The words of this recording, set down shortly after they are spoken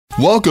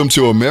Welcome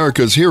to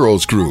America's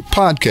Heroes Group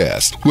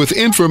podcast with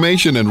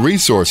information and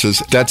resources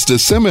that's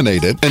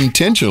disseminated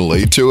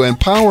intentionally to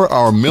empower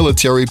our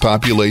military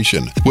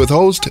population. With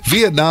host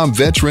Vietnam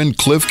veteran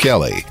Cliff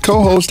Kelly,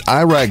 co-host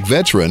Iraq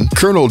veteran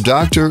Colonel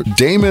Dr.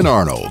 Damon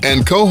Arnold,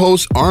 and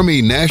co-host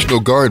Army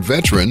National Guard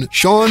veteran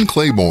Sean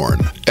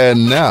Claiborne.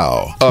 And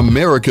now,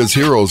 America's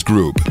Heroes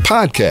Group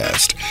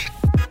podcast.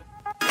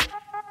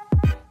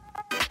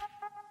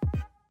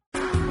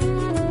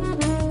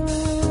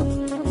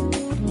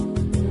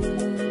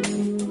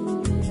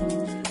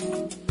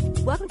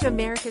 Welcome to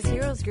America's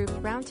Heroes Group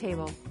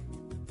Roundtable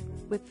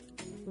with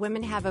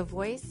Women Have a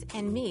Voice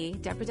and me,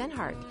 Deborah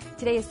Denhart.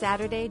 Today is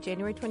Saturday,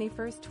 January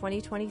 21st,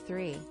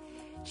 2023.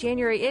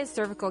 January is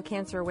Cervical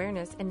Cancer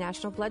Awareness and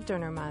National Blood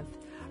Donor Month.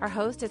 Our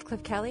host is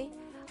Cliff Kelly.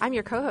 I'm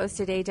your co-host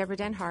today, Deborah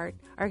Denhart.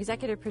 Our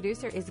executive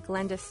producer is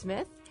Glenda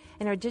Smith,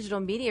 and our digital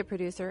media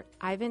producer,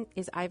 Ivan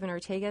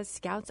Ortega's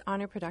Scouts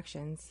Honor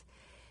Productions.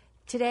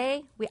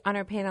 Today, on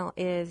our panel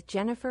is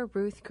Jennifer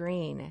Ruth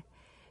Green.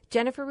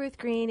 Jennifer Ruth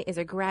Green is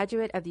a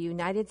graduate of the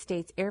United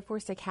States Air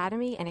Force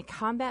Academy and a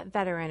combat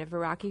veteran of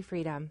Iraqi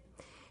freedom.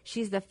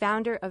 She's the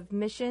founder of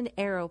Mission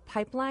Aero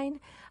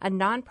Pipeline, a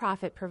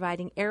nonprofit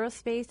providing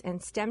aerospace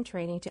and STEM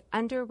training to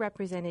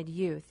underrepresented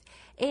youth,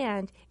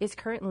 and is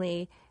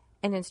currently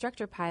an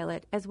instructor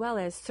pilot, as well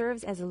as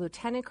serves as a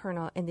lieutenant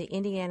colonel in the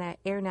Indiana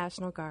Air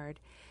National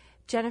Guard.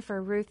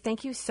 Jennifer Ruth,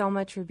 thank you so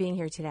much for being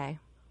here today.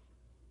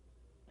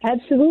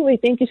 Absolutely.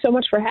 Thank you so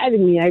much for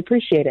having me. I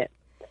appreciate it.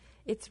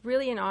 It's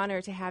really an honor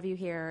to have you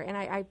here, and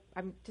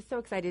I'm just so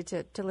excited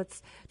to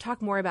let's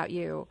talk more about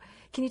you.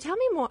 Can you tell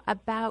me more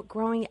about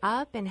growing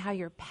up and how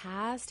your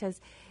past has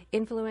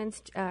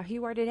influenced who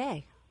you are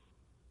today?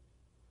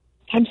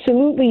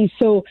 Absolutely.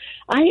 So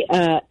I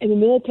am a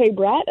military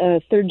brat,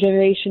 a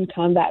third-generation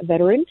combat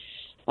veteran.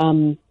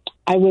 I'm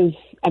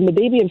the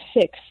baby of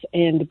six,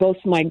 and both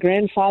my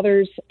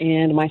grandfathers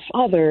and my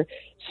father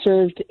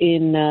served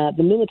in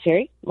the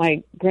military.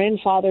 My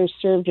grandfather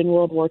served in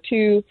World War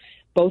II,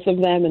 both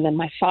of them, and then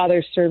my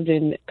father served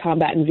in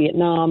combat in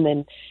Vietnam.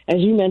 And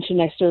as you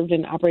mentioned, I served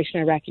in Operation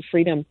Iraqi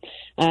Freedom.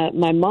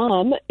 My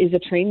mom is a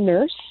trained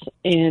nurse,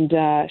 and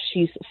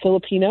she's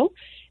Filipino,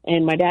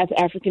 and my dad's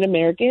African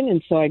American.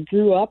 And so I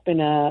grew up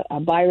in a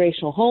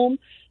biracial home.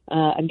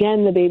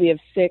 Again, the baby of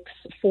six,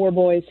 4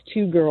 boys,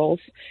 2 girls,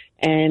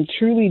 and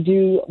truly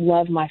do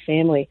love my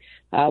family.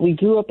 We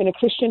grew up in a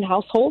Christian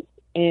household,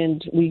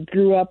 and we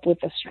grew up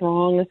with a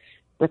strong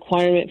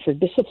requirement for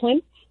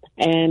discipline,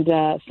 and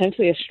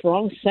essentially a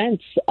strong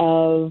sense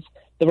of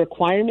the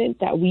requirement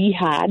that we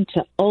had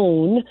to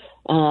own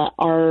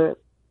our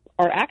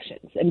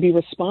actions and be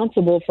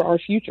responsible for our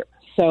future.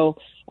 So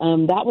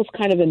that was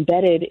kind of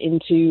embedded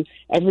into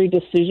every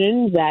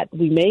decision that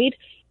we made,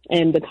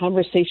 and the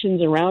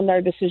conversations around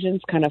our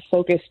decisions kind of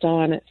focused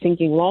on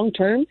thinking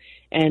long-term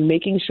and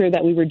making sure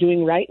that we were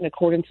doing right in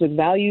accordance with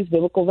values,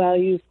 biblical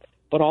values,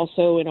 but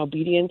also in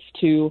obedience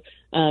to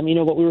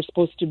what we were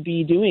supposed to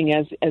be doing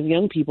as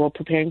young people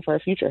preparing for our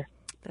future.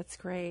 That's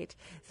great.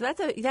 So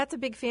that's a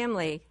big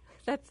family.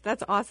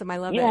 That's awesome. I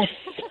love yes.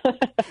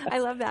 it. I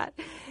love that.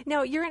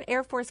 Now, you're an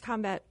Air Force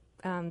combat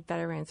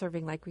veteran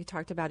serving, like we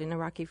talked about, in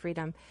Iraqi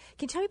Freedom.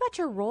 Can you tell me about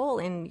your role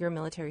in your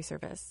military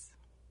service?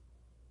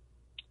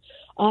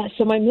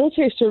 So my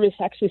military service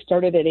actually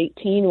started at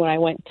 18 when I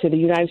went to the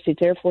United States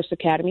Air Force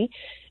Academy.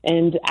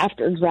 And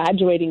after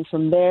graduating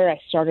from there, I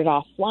started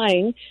off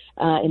flying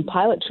in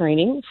pilot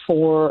training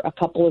for a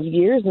couple of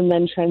years, and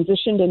then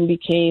transitioned and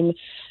became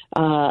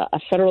a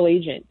federal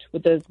agent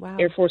with the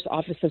Air Force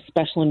Office of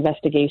Special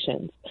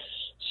Investigations.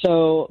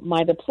 So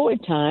my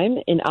deployed time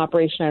in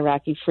Operation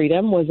Iraqi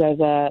Freedom was as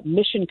a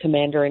mission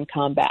commander in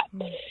combat.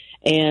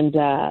 And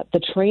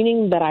the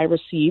training that I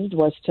received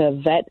was to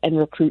vet and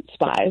recruit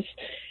spies.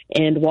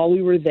 And while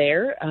we were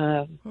there,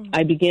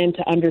 I began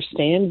to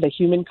understand the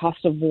human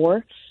cost of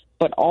war,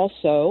 but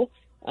also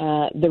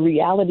the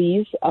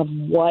realities of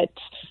what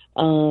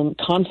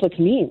conflict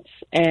means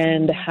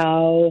and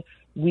how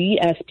we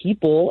as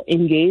people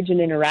engage and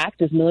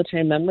interact as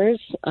military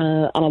members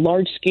on a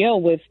large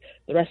scale with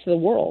the rest of the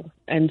world.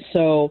 And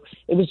so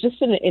it was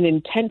just an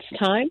intense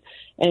time.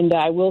 And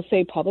I will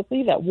say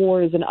publicly that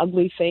war is an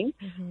ugly thing,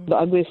 the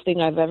ugliest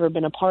thing I've ever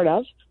been a part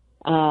of.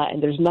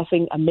 And there's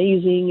nothing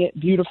amazing,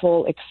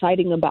 beautiful,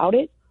 exciting about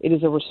it. It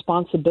is a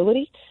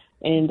responsibility,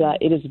 and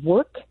it is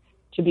work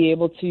to be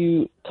able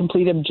to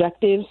complete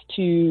objectives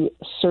to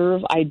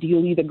serve,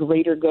 ideally, the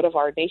greater good of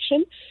our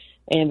nation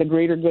and the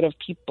greater good of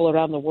people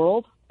around the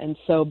world. And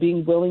so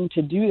being willing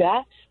to do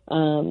that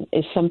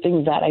is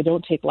something that I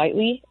don't take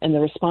lightly, and the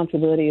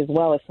responsibility as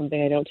well is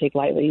something I don't take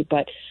lightly.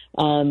 But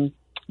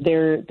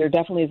there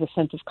definitely is a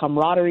sense of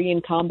camaraderie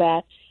in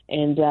combat,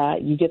 and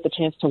you get the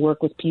chance to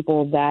work with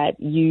people that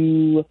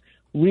you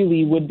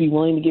really would be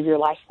willing to give your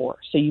life for.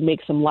 So you make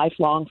some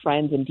lifelong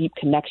friends and deep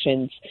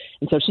connections.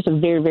 And so it's just a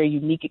very, very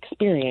unique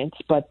experience.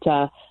 But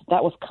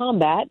that was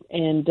combat,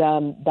 and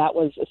that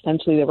was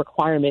essentially the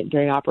requirement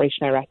during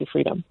Operation Iraqi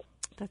Freedom.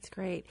 That's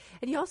great.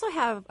 And you also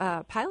have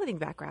a piloting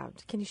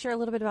background. Can you share a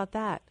little bit about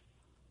that?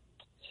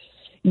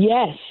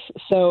 Yes.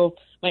 So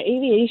my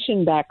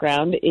aviation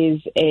background is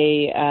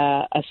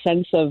a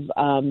sense of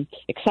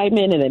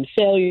excitement and then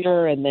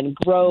failure and then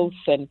growth,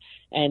 and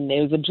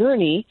it was a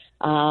journey.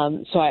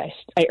 So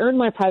I earned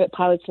my private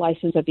pilot's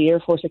license at the Air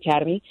Force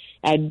Academy.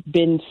 I'd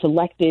been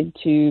selected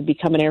to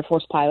become an Air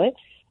Force pilot,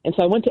 and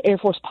so I went to Air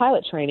Force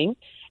pilot training,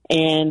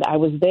 and I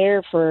was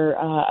there for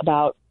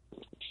about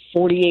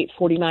 48,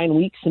 49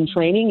 weeks in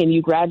training, and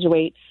you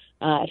graduate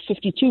at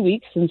 52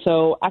 weeks. And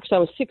so actually I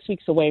was 6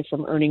 weeks away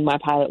from earning my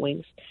pilot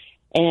wings.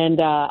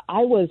 And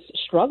I was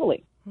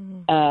struggling.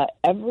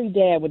 Every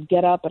day I would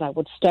get up and I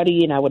would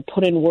study and I would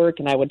put in work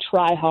and I would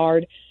try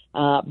hard,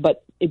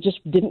 but it just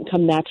didn't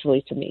come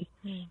naturally to me.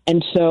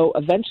 And so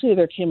eventually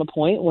there came a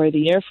point where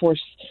the Air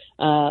Force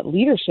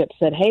leadership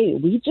said, hey,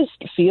 we just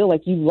feel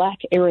like you lack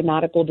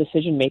aeronautical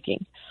decision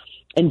making.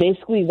 And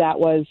basically that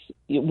was,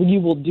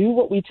 you will do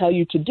what we tell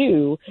you to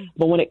do,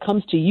 but when it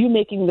comes to you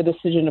making the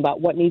decision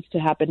about what needs to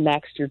happen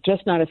next, you're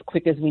just not as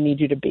quick as we need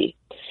you to be.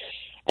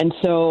 And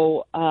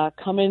so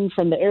coming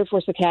from the Air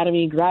Force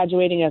Academy,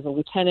 graduating as a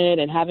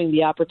lieutenant and having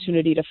the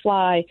opportunity to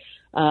fly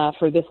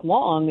for this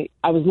long,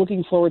 I was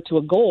looking forward to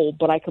a goal,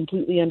 but I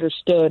completely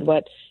understood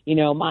what,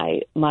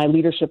 my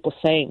leadership was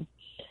saying.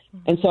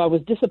 And so I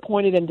was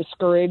disappointed and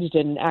discouraged,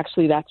 and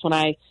actually that's when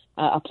I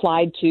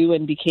applied to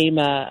and became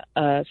a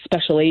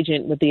special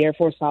agent with the Air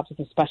Force Office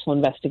of Special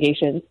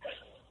Investigations.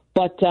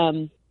 But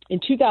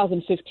in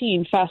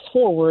 2015, fast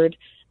forward,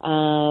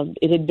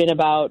 it had been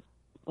about,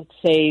 let's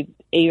say,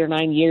 8 or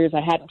 9 years. I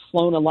hadn't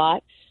flown a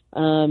lot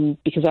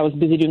because I was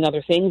busy doing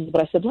other things,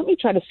 but I said, let me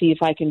try to see if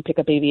I can pick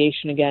up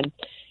aviation again.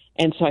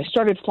 And so I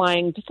started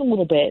flying just a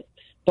little bit.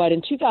 But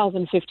in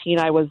 2015,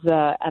 I was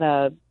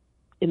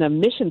in a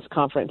missions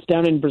conference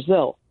down in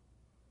Brazil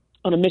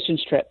on a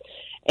missions trip.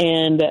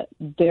 And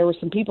there were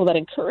some people that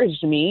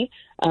encouraged me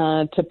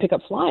to pick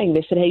up flying.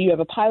 They said, hey, you have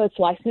a pilot's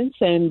license,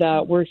 and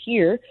we're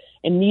here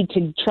and need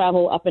to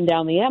travel up and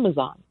down the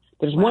Amazon.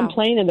 There's one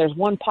plane and there's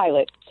one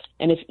pilot.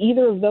 And if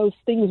either of those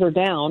things are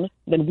down,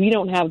 then we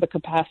don't have the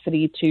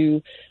capacity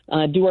to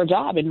do our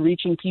job in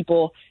reaching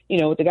people,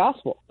 with the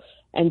gospel.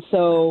 And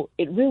so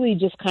it really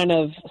just kind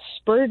of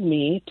spurred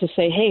me to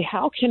say, hey,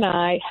 how can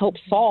I help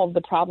solve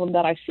the problem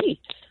that I see?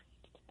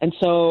 And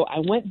so I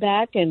went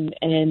back and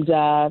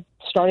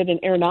started an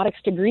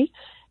aeronautics degree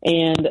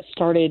and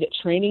started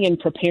training and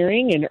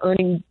preparing and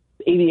earning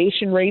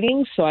aviation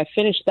ratings. So I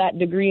finished that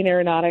degree in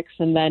aeronautics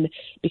and then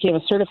became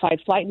a certified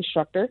flight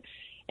instructor.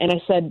 And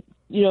I said,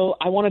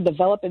 I want to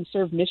develop and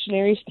serve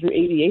missionaries through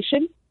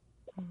aviation.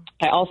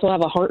 I also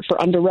have a heart for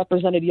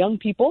underrepresented young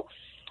people.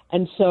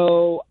 And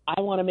so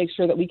I want to make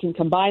sure that we can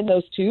combine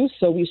those two.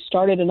 So we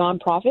started a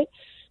nonprofit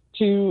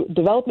to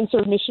develop and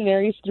serve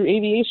missionaries through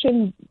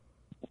aviation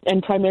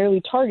and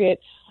primarily target,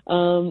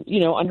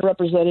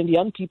 underrepresented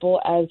young people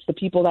as the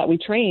people that we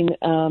train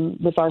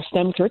with our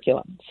STEM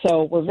curriculum.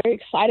 So we're very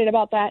excited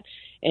about that.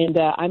 And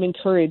I'm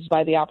encouraged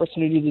by the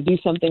opportunity to do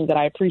something that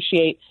I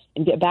appreciate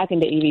and get back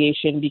into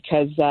aviation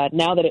because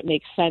now that it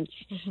makes sense,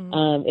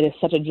 it is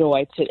such a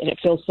joy and it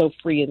feels so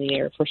free in the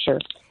air for sure.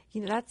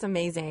 That's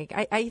amazing.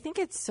 I think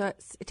it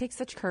takes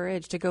such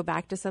courage to go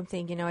back to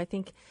something. I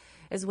think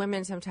as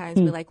women sometimes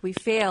we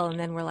fail and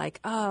then we're like,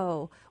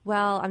 oh,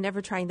 well, I'm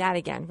never trying that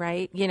again,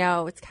 right?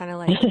 It's kind of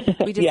like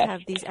we just have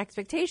these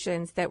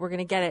expectations that we're going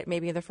to get it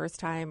maybe the first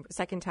time,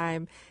 second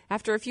time.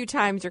 After a few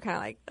times, you're kind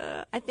of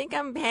like, I think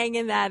I'm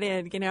hanging that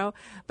in,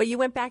 But you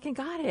went back and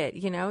got it,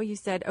 You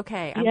said,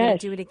 okay, I'm going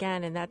to do it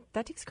again. And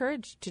that takes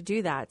courage to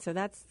do that. So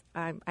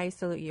I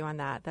salute you on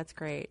that. That's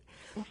great.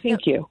 Well,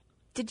 thank you.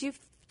 Do you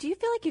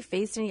feel like you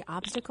faced any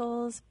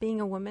obstacles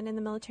being a woman in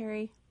the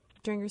military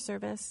during your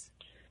service?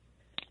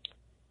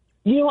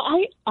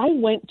 I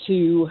went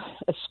to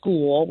a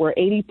school where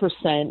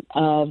 80%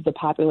 of the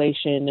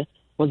population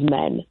was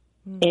men.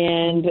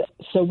 And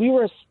so we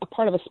were a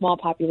part of a small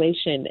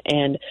population,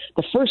 and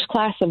the first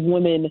class of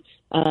women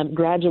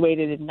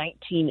graduated in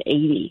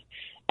 1980.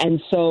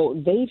 And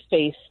so they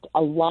faced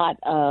a lot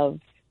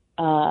of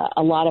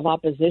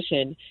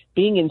opposition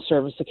being in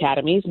service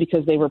academies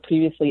because they were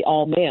previously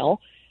all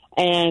male.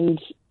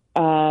 And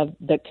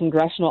the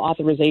congressional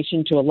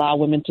authorization to allow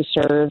women to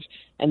serve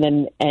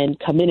and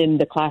come in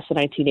the class of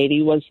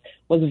 1980 was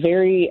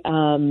very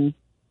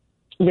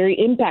very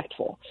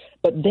impactful.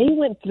 But they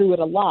went through it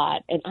a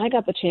lot, and I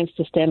got the chance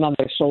to stand on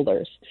their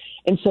shoulders.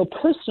 And so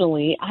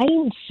personally, I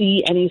didn't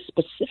see any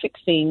specific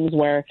things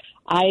where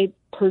I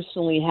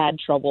personally had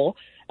trouble.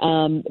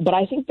 But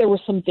I think there were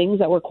some things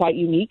that were quite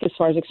unique as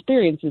far as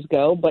experiences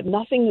go, but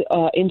nothing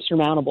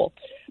insurmountable.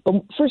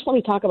 But first, let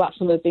me talk about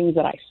some of the things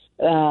that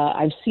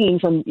I've seen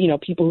from,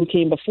 people who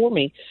came before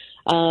me.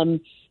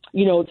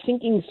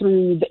 Thinking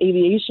through the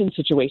aviation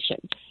situation,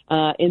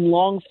 in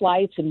long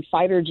flights and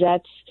fighter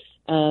jets,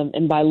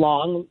 and by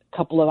long,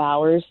 couple of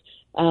hours,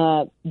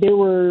 there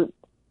were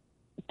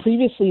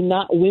previously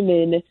not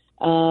women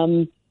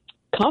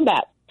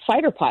combat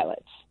fighter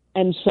pilots.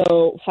 And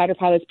so fighter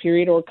pilots,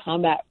 period, or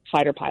combat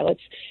fighter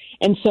pilots.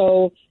 And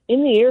so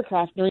in the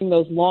aircraft during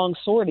those long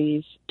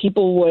sorties,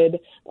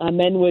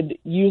 men would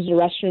use the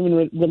restroom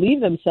and relieve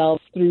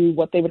themselves through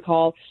what they would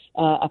call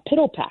a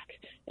piddle pack.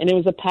 and it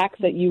was a pack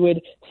that you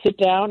would sit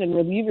down and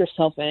relieve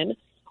yourself in.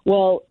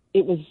 Well,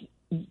 it was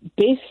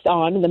based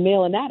on the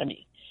male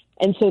anatomy.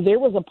 And so there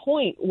was a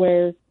point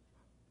where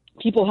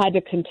people had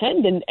to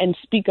contend and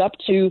speak up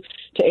to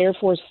Air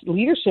Force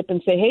leadership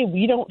and say, hey,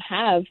 we don't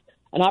have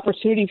an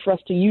opportunity for us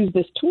to use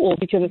this tool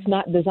because it's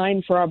not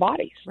designed for our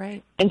bodies.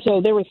 Right. And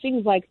so there were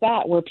things like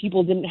that where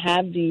people didn't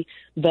have the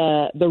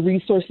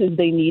resources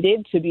they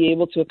needed to be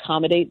able to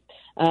accommodate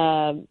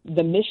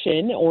the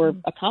mission or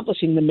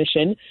accomplishing the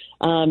mission.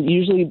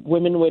 Usually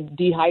women would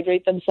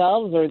dehydrate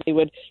themselves, or they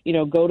would,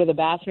 go to the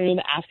bathroom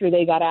after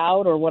they got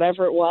out or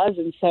whatever it was.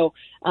 And so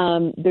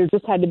there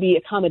just had to be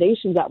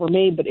accommodations that were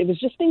made, but it was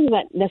just things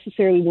that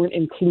necessarily weren't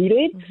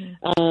included,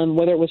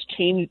 whether it was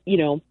changed,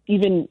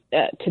 even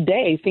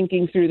today,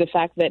 thinking through the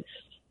fact that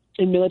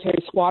in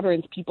military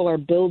squadrons, people are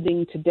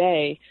building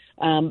today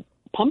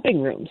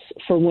pumping rooms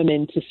for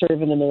women to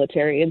serve in the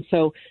military. And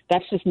so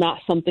that's just not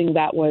something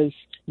that was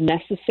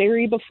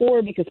necessary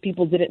before because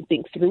people didn't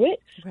think through it.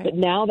 Right. But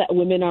now that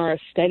women are a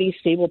steady,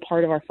 stable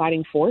part of our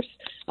fighting force,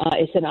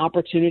 it's an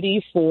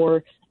opportunity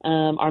for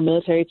our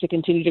military to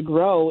continue to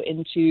grow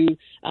into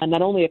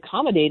not only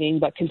accommodating,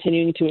 but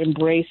continuing to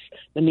embrace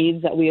the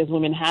needs that we as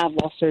women have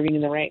while serving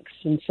in the ranks.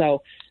 And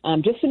so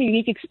just some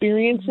unique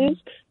experiences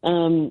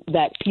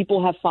that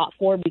people have fought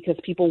for because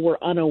people were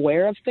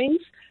unaware of things.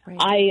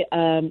 Right.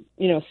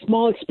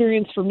 Small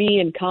experience for me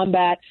in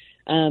combat.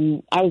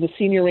 I was a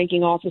senior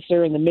ranking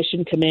officer and the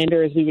mission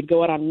commander as we would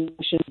go out on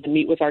missions and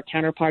meet with our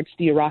counterparts,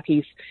 the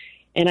Iraqis.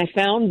 And I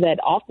found that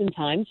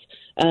oftentimes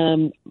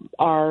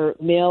our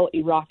male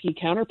Iraqi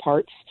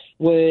counterparts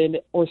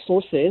or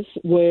sources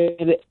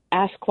would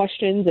ask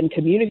questions and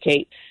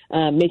communicate,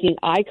 making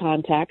eye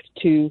contact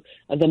to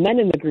the men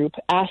in the group,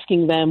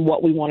 asking them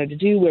what we wanted to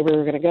do, where we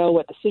were going to go,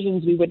 what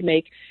decisions we would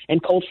make.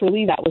 And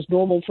culturally, that was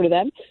normal for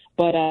them.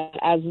 But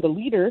as the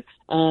leader,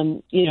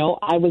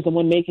 I was the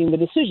one making the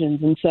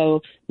decisions. And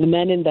so the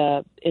men in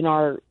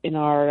our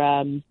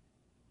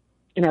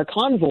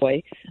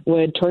convoy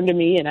would turn to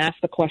me and ask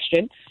the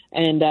question,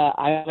 and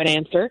I would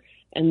answer,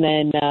 and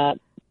then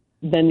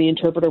the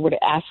interpreter would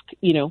ask,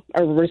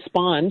 or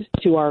respond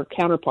to our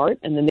counterpart,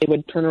 and then they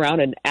would turn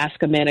around and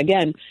ask a man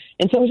again.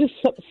 And so it was just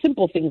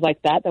simple things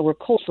like that were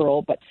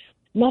cultural, but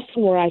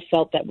nothing where I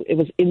felt that it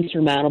was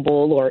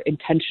insurmountable or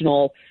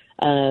intentional.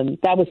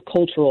 That was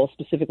cultural,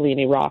 specifically in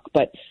Iraq,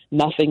 but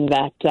nothing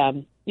that,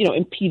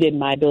 impeded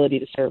my ability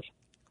to serve.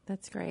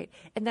 That's great.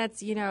 And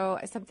that's,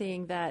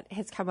 something that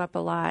has come up a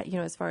lot,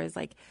 as far as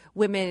like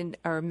women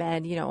or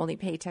men, only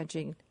paying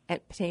attention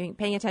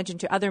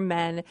to other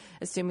men,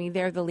 assuming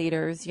they're the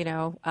leaders, in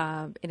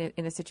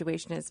a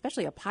situation,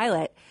 especially a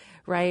pilot,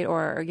 right?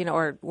 Or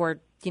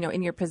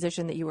in your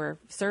position that you were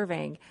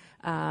serving,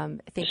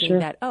 thinking Sure.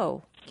 that,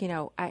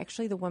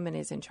 actually the woman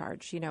is in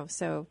charge,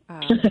 so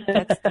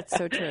that's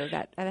so true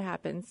that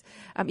happens.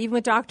 Even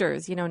with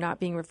doctors, not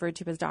being referred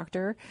to as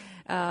doctor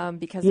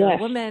because they're a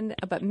woman,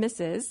 but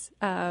Mrs.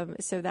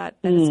 So that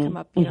has come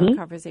up, in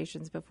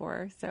conversations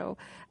before. So,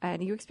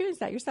 and you experienced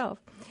that yourself.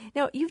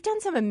 Now, you've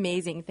done some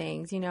amazing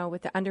things,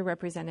 with the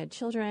underrepresented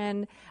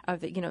children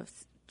of the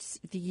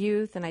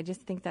youth, and I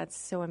just think that's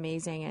so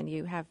amazing. And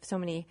you have so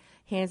many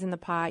hands in the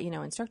pot,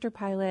 instructor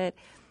pilot.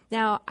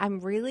 Now, I'm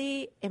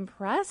really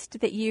impressed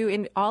that you,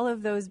 in all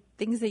of those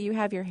things that you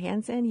have your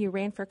hands in, you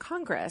ran for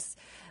Congress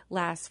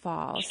last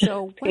fall.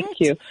 So what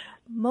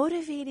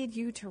motivated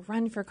you to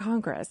run for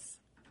Congress?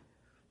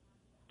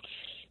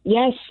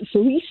 Yes,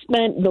 so we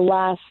spent the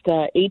last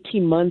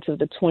 18 months of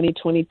the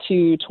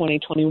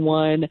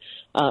 2022-2021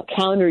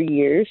 calendar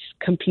years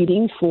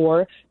competing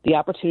for the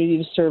opportunity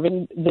to serve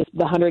in the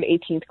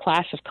 118th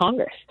class of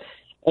Congress.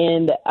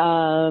 And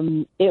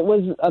it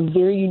was a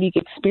very unique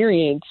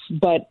experience,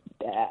 but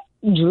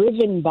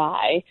driven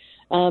by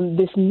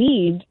this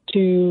need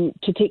to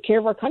take care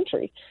of our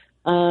country.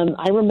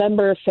 I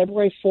remember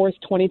February 4th,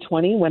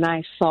 2020, when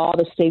I saw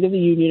the State of the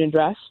Union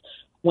address,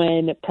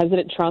 when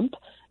President Trump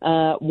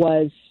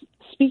was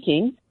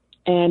speaking,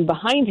 and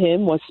behind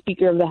him was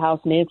Speaker of the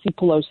House Nancy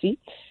Pelosi.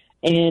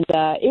 And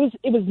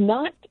it was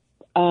not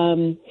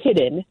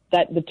hidden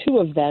that the two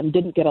of them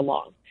didn't get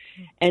along.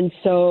 And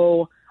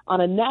so on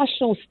a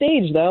national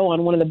stage, though,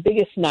 on one of the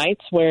biggest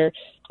nights where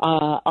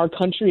our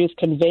country is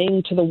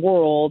conveying to the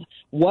world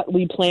what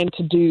we plan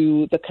to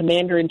do, the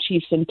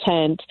commander-in-chief's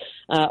intent,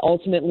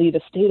 ultimately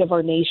the state of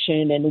our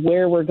nation and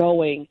where we're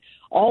going,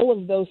 all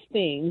of those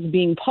things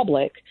being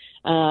public,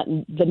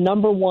 the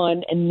number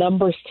one and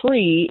number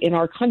three in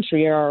our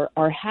country are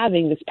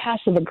having this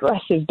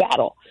passive-aggressive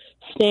battle,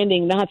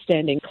 standing, not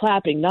standing,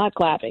 clapping, not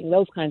clapping,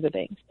 those kinds of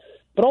things.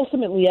 But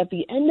ultimately, at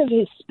the end of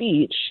his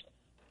speech,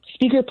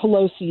 Speaker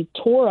Pelosi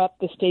tore up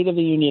the State of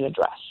the Union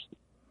address.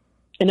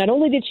 And not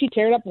only did she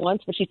tear it up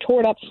once, but she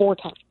tore it up 4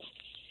 times.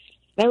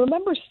 And I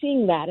remember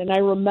seeing that, and I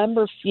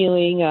remember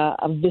feeling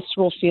a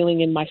visceral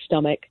feeling in my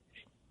stomach.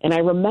 And I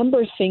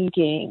remember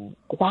thinking,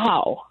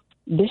 wow,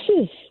 this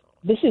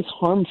is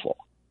harmful.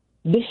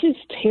 This is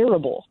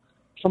terrible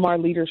from our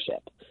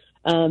leadership.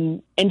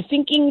 And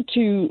thinking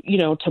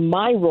to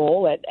my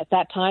role at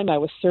that time, I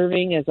was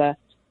serving as a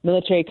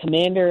military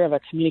commander of a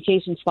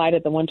communications flight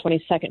at the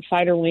 122nd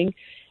Fighter Wing,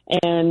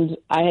 and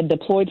I had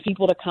deployed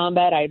people to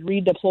combat. I had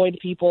redeployed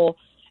people,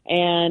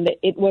 and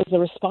it was a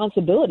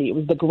responsibility. It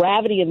was the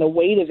gravity and the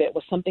weight of it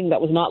was something that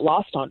was not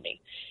lost on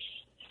me.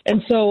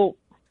 And so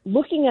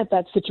looking at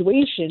that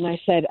situation, I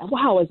said,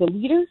 wow, as a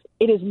leader,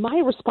 it is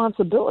my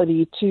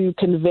responsibility to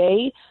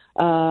convey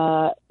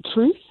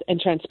truth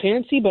and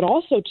transparency, but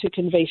also to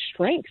convey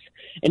strength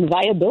and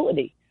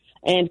viability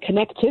and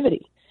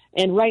connectivity.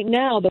 And right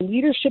now, the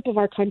leadership of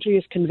our country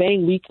is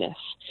conveying weakness.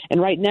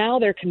 And right now,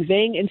 they're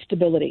conveying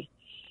instability.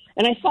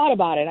 And I thought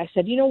about it. I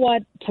said, you know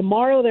what?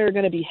 Tomorrow there are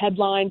going to be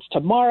headlines.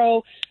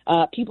 Tomorrow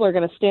people are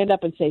going to stand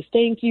up and say,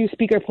 thank you,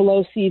 Speaker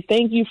Pelosi.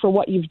 Thank you for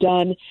what you've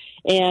done.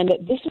 And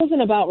this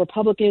wasn't about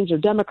Republicans or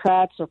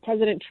Democrats or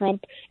President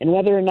Trump and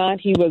whether or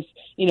not he was,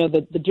 you know,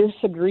 the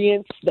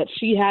disagreements that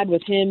she had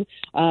with him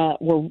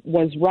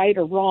was right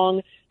or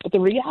wrong. But the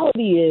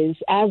reality is,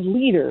 as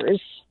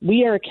leaders,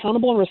 we are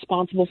accountable and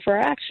responsible for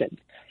our actions.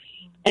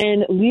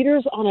 And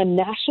leaders on a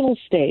national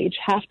stage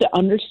have to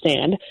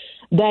understand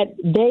that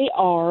they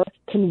are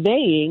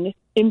conveying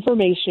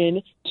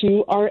information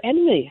to our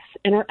enemies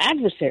and our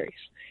adversaries.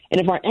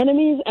 And if our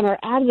enemies and our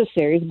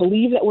adversaries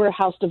believe that we're a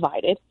house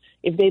divided,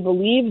 if they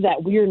believe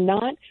that we're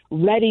not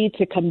ready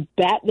to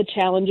combat the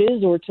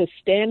challenges or to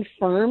stand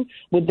firm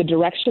with the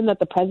direction that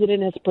the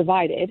president has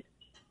provided,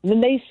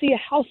 then they see a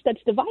house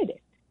that's divided.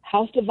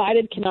 House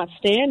divided cannot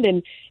stand,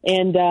 and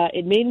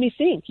it made me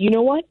think, you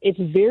know what? It's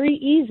very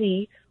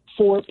easy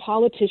for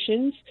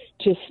politicians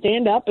to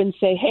stand up and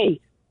say, hey,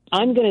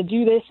 I'm going to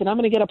do this and I'm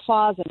going to get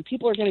applause and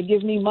people are going to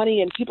give me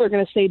money and people are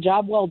going to say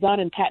job well done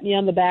and pat me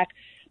on the back.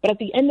 But at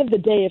the end of the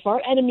day, if our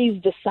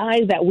enemies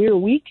decide that we're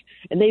weak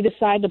and they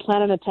decide to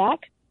plan an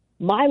attack,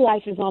 my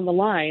life is on the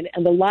line,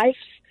 and the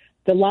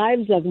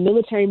lives of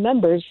military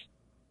members,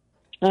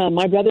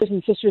 my brothers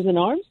and sisters in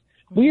arms,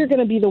 we are going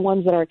to be the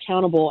ones that are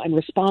accountable and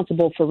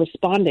responsible for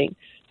responding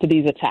to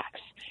these attacks.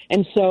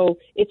 And so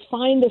it's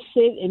fine to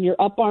sit in your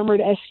up-armored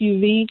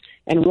SUV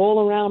and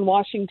roll around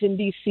Washington,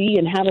 D.C.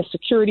 and have a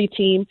security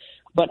team,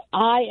 but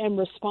I am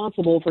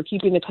responsible for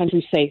keeping the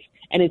country safe,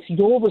 and it's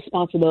your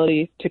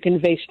responsibility to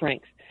convey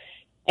strength.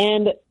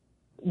 And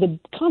the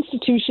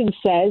Constitution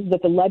says that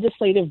the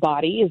legislative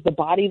body is the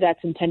body that's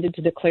intended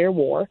to declare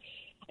war.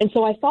 And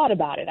so I thought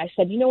about it. I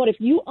said, you know what, if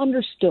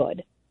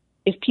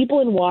people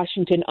in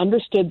Washington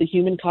understood the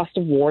human cost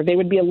of war, they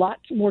would be a lot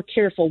more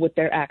careful with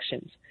their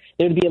actions.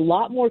 They would be a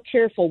lot more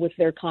careful with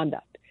their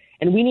conduct.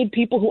 And we need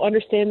people who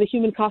understand the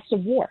human cost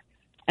of war.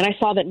 And I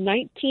saw that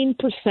 19%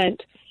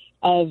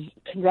 of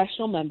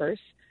congressional members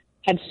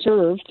had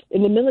served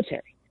in the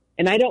military.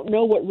 And I don't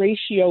know what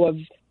ratio of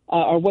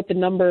or what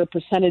the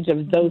percentage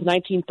of those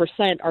 19%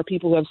 are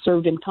people who have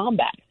served in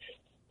combat.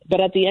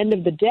 But at the end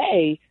of the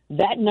day,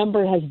 that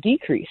number has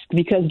decreased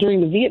because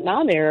during the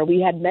Vietnam era,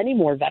 we had many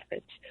more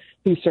veterans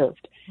who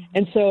served.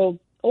 And so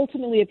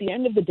ultimately, at the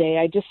end of the day,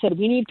 I just said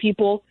we need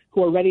people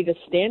who are ready to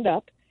stand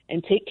up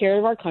and take care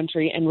of our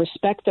country and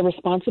respect the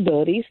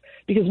responsibilities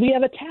because we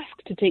have a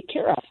task to take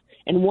care of.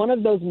 And one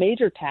of those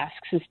major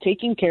tasks is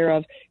taking care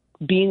of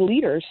being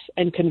leaders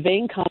and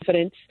conveying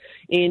confidence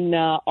in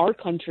our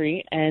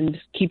country and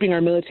keeping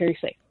our military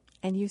safe.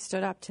 And you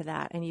stood up to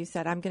that and you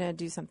said, I'm going to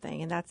do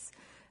something. And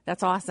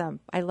that's awesome.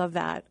 I love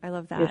that.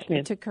 Yes,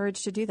 it took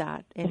courage to do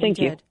that. And Thank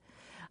you you. did.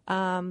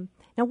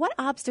 Now, what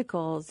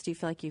obstacles do you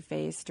feel like you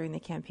faced during the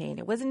campaign?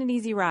 It wasn't an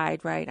easy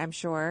ride, right? I'm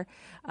sure.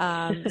 So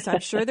I'm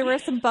sure there were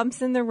some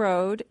bumps in the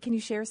road. Can you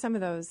share some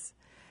of those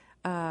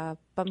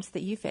bumps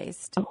that you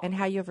faced and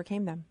how you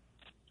overcame them?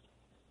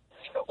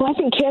 Well, I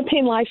think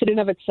campaign life in and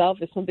of itself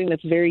is something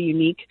that's very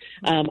unique.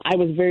 I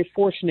was very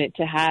fortunate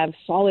to have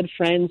solid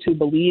friends who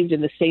believed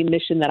in the same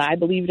mission that I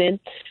believed in,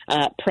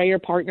 prayer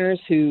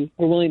partners who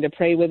were willing to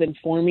pray with and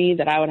for me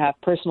that I would have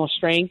personal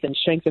strength and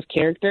strength of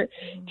character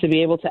to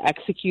be able to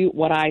execute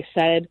what I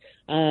said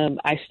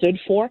I stood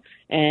for.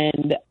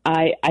 And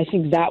I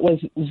think that was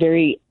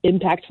very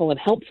impactful and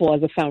helpful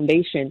as a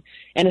foundation,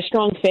 and a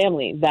strong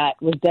family that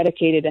was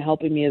dedicated to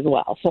helping me as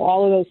well. So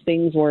all of those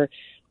things were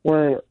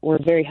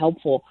very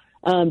helpful.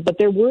 But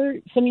there were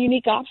some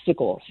unique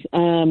obstacles.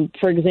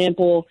 For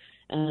example,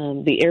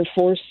 the Air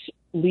Force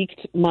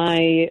leaked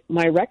my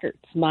records,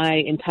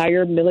 my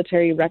entire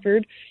military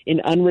record in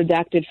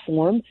unredacted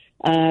form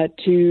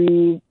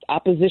to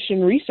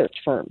opposition research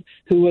firm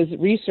who was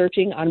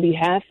researching on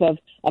behalf of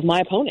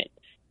my opponent.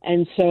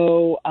 And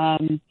so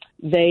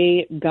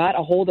they got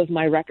a hold of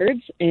my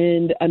records,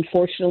 and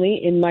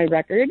unfortunately in my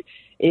record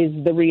is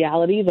the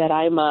reality that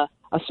I'm a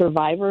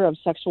survivor of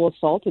sexual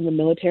assault in the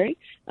military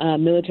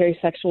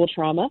sexual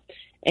trauma.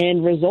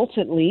 And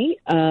resultantly,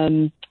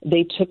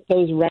 they took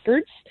those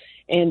records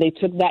and they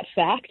took that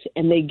fact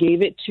and they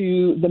gave it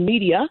to the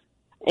media,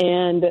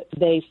 and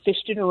they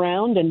fished it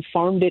around and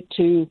farmed it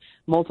to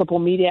multiple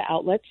media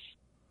outlets.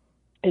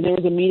 And there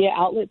was a media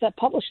outlet that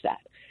published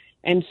that.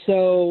 And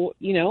so,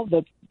 you know,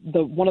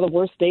 the one of the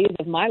worst days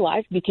of my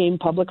life became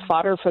public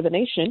fodder for the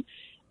nation.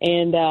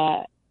 And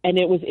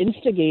it was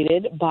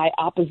instigated by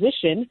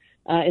opposition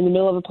in the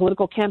middle of a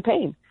political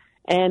campaign.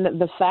 And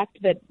the fact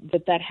that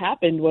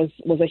happened was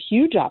a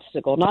huge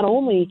obstacle, not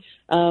only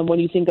when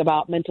you think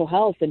about mental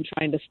health and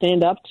trying to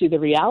stand up to the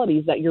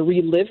realities that you're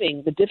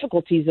reliving, the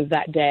difficulties of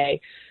that day,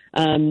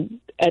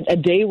 a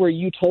day where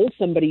you told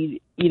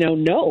somebody,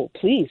 no,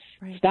 please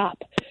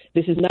stop.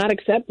 This is not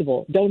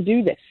acceptable. Don't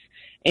do this.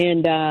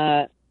 And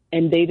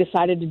they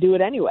decided to do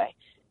it anyway.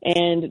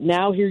 And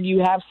now here you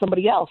have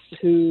somebody else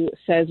who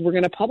says, we're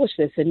going to publish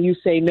this. And you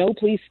say, no,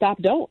 please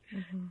stop, don't.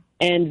 Mm-hmm.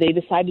 And they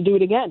decide to do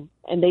it again.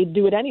 And they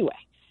do it anyway.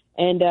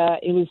 And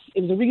it was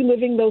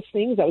reliving those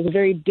things. That was a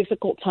very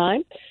difficult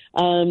time.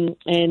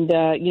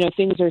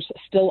 Things are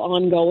still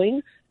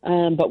ongoing.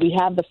 But we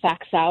have the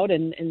facts out,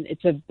 and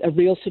it's a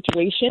real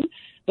situation.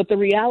 But the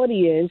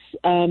reality is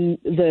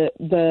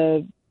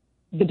the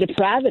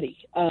depravity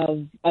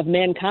of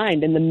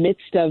mankind in the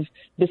midst of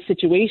this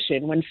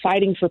situation, when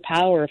fighting for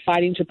power,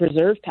 fighting to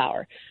preserve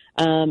power,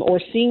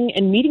 or seeing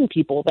and meeting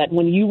people that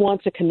when you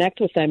want to connect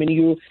with them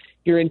and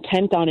you're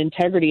intent on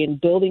integrity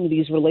and building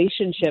these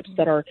relationships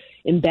that are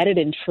embedded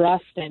in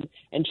trust and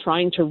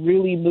trying to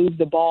really move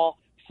the ball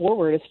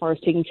forward as far as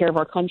taking care of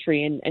our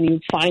country, and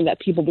you find that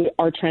people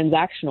are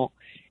transactional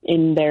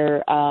in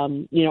their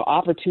in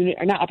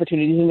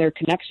their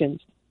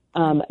connections.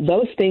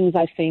 Those things,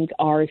 I think,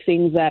 are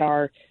things that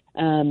are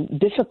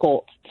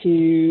difficult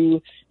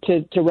to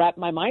wrap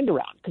my mind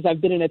around, because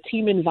I've been in a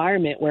team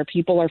environment where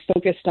people are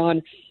focused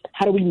on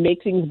how do we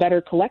make things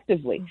better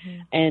collectively.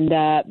 Mm-hmm.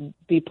 And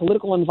the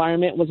political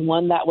environment was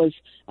one that was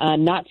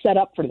not set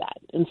up for that.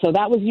 And so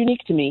that was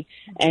unique to me.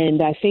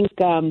 And I think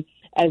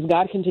as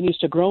God continues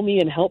to grow me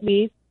and help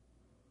me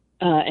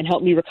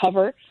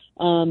recover,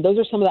 those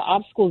are some of the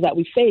obstacles that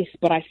we face.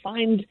 But I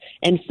found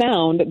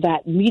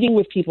that meeting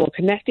with people,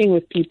 connecting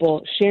with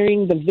people,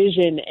 sharing the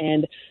vision,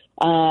 and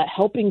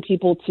helping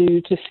people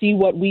to see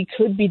what we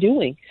could be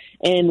doing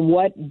and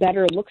what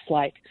better looks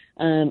like.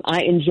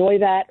 I enjoy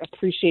that,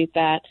 appreciate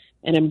that,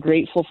 and I'm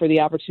grateful for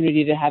the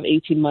opportunity to have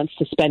 18 months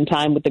to spend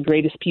time with the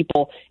greatest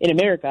people in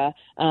America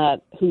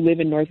who live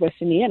in Northwest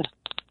Indiana.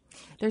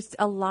 There's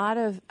a lot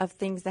of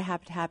things that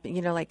have to happen,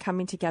 like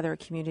coming together, a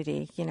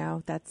community,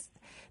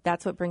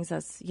 that's what brings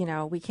us,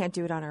 we can't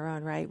do it on our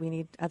own, right? We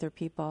need other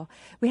people.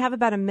 We have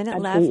about a minute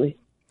Absolutely. left.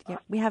 Yeah,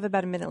 we have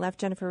about a minute left.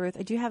 Jennifer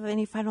Ruth, do you have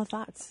any final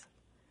thoughts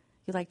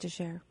you'd like to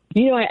share?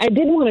 I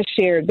did want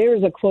to share, there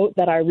is a quote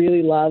that I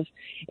really love.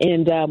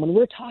 And when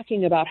we're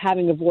talking about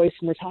having a voice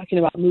and we're talking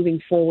about moving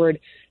forward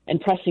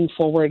and pressing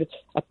forward,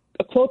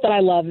 a quote that I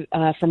love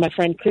from my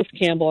friend Chris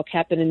Campbell, a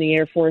captain in the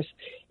Air Force,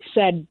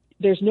 said,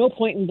 "There's no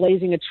point in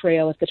blazing a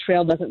trail if the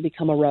trail doesn't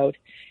become a road."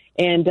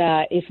 And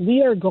if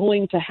we are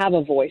going to have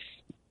a voice,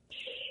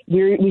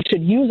 we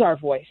should use our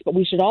voice, but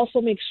we should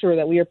also make sure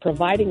that we are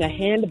providing a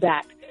hand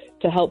back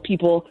to help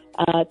people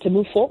to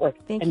move forward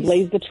and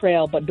blaze the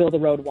trail, but build a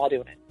road while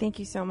doing it. Thank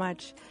you so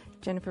much,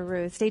 Jennifer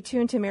Ruth. Stay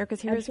tuned to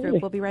America's Heroes Absolutely.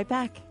 Group. We'll be right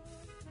back.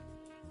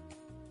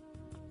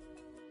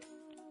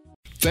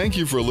 Thank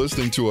you for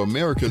listening to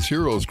America's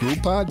Heroes Group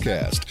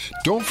podcast.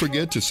 Don't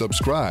forget to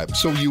subscribe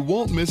so you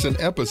won't miss an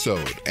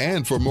episode.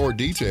 And for more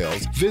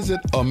details,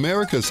 visit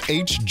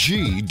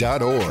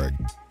americashg.org.